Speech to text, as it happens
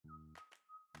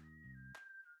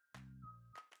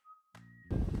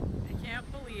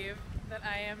believe that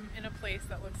I am in a place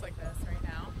that looks like this right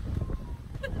now.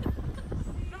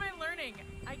 What am I learning?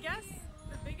 I guess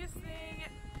the biggest thing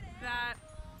that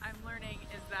I'm learning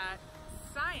is that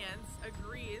science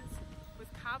agrees with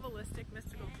Kabbalistic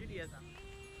mystical Judaism.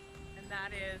 And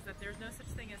that is that there's no such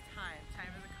thing as time.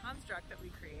 Time is a construct that we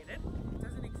created. It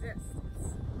doesn't exist.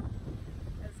 It's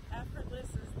as effortless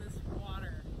as this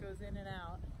water goes in and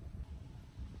out.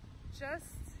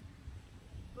 Just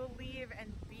believe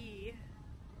and be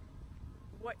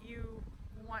what you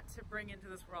want to bring into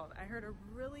this world. I heard a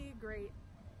really great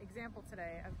example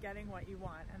today of getting what you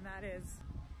want, and that is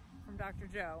from Dr.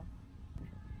 Joe.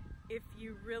 If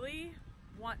you really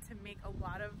want to make a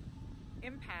lot of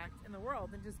impact in the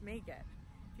world, then just make it.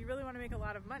 If you really want to make a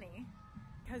lot of money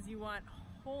because you want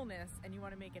wholeness and you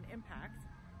want to make an impact,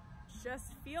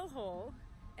 just feel whole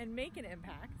and make an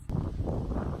impact.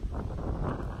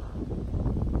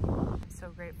 I'm so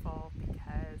grateful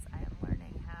because I am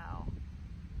learning how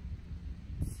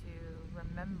to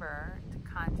remember to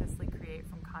consciously create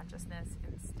from consciousness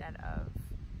instead of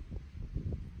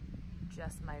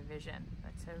just my vision,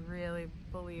 but to really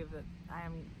believe that I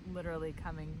am literally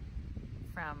coming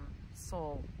from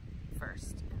soul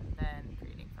first and then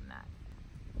creating from that.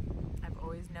 I've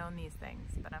always known these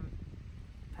things, but I'm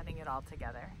putting it all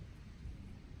together.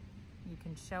 You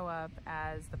can show up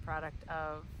as the product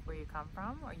of where you come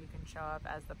from, or you can show up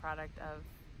as the product of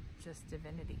just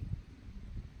divinity.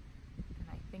 And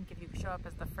I think if you show up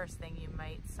as the first thing, you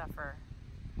might suffer.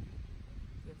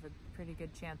 You have a pretty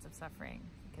good chance of suffering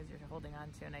because you're holding on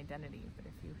to an identity. But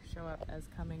if you show up as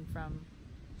coming from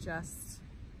just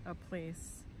a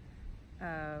place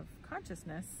of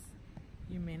consciousness,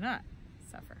 you may not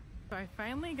suffer. So I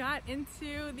finally got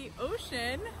into the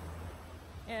ocean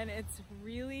and it's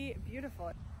really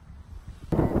beautiful.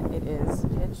 And it is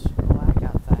pitch black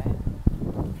outside.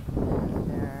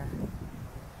 And there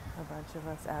are a bunch of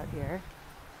us out here.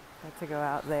 Got to go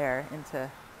out there into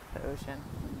the ocean.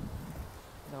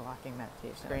 The walking meditation.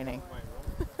 It's raining.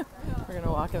 We're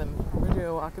gonna do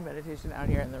a walking meditation out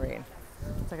here in the rain.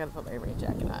 So I gotta put my rain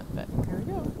jacket on, but here we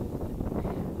go.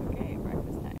 Okay,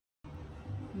 breakfast time.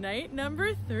 Night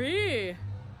number 3.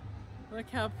 Look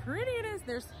how pretty it is.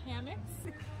 There's hammocks.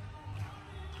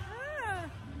 Ah,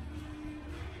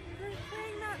 they're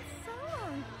playing that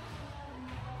song.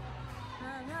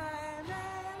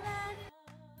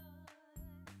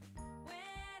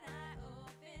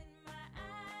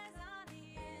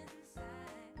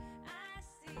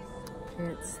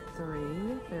 It's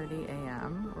 3:30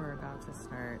 a.m. We're about to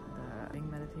start the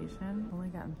meditation. I've only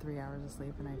gotten 3 hours of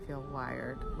sleep and I feel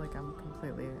wired, like I'm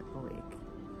completely awake.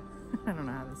 I don't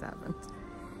know how this happened.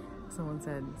 Someone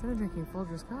said, instead of drinking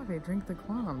Folgers coffee, drink the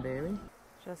quantum, baby.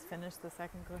 Just finished the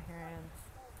second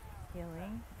coherence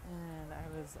healing and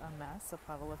I was a mess, a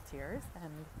puddle of tears.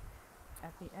 And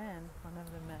at the end, one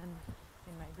of the men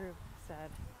in my group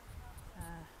said,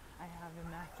 I have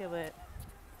immaculate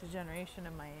degeneration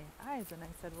in my eyes, and I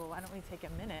said, well, why don't we take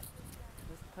a minute,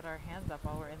 just put our hands up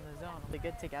while we're in the zone, we'll be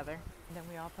good together. And then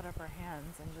we all put up our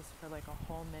hands, and just for like a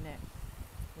whole minute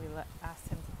we asked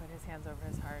him to put his hands over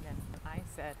his heart, and I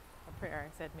said a prayer.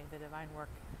 I said, may the divine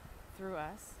work through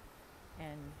us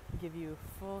and give you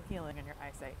full healing in your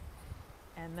eyesight.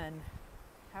 And then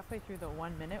halfway through the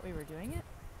 1 minute we were doing it,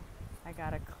 I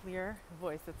got a clear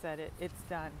voice that said, it's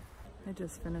done. I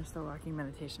just finished the walking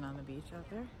meditation on the beach out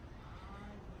there.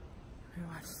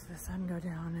 I watched the sun go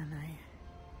down and I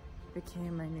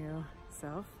became my new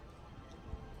self,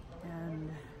 and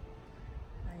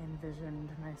I envisioned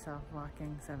myself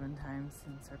walking 7 times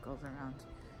in circles around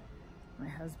my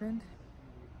husband.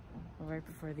 Well, right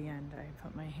before the end, I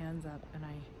put my hands up and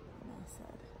I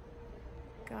said,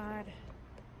 God,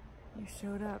 you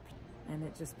showed up. And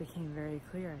it just became very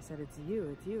clear. I said, it's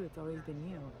you, it's always been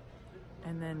you.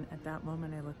 And then at that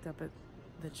moment I looked up at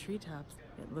the treetops.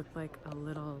 It looked like a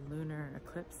little lunar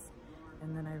eclipse,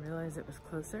 and then I realized it was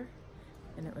closer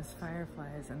and it was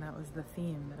fireflies, and that was the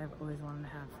theme that I've always wanted to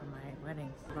have for my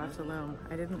wedding. Watch alone.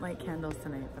 I didn't light candles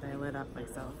tonight, but I lit up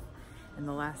myself, and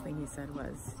the last thing he said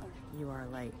was, you are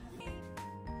light.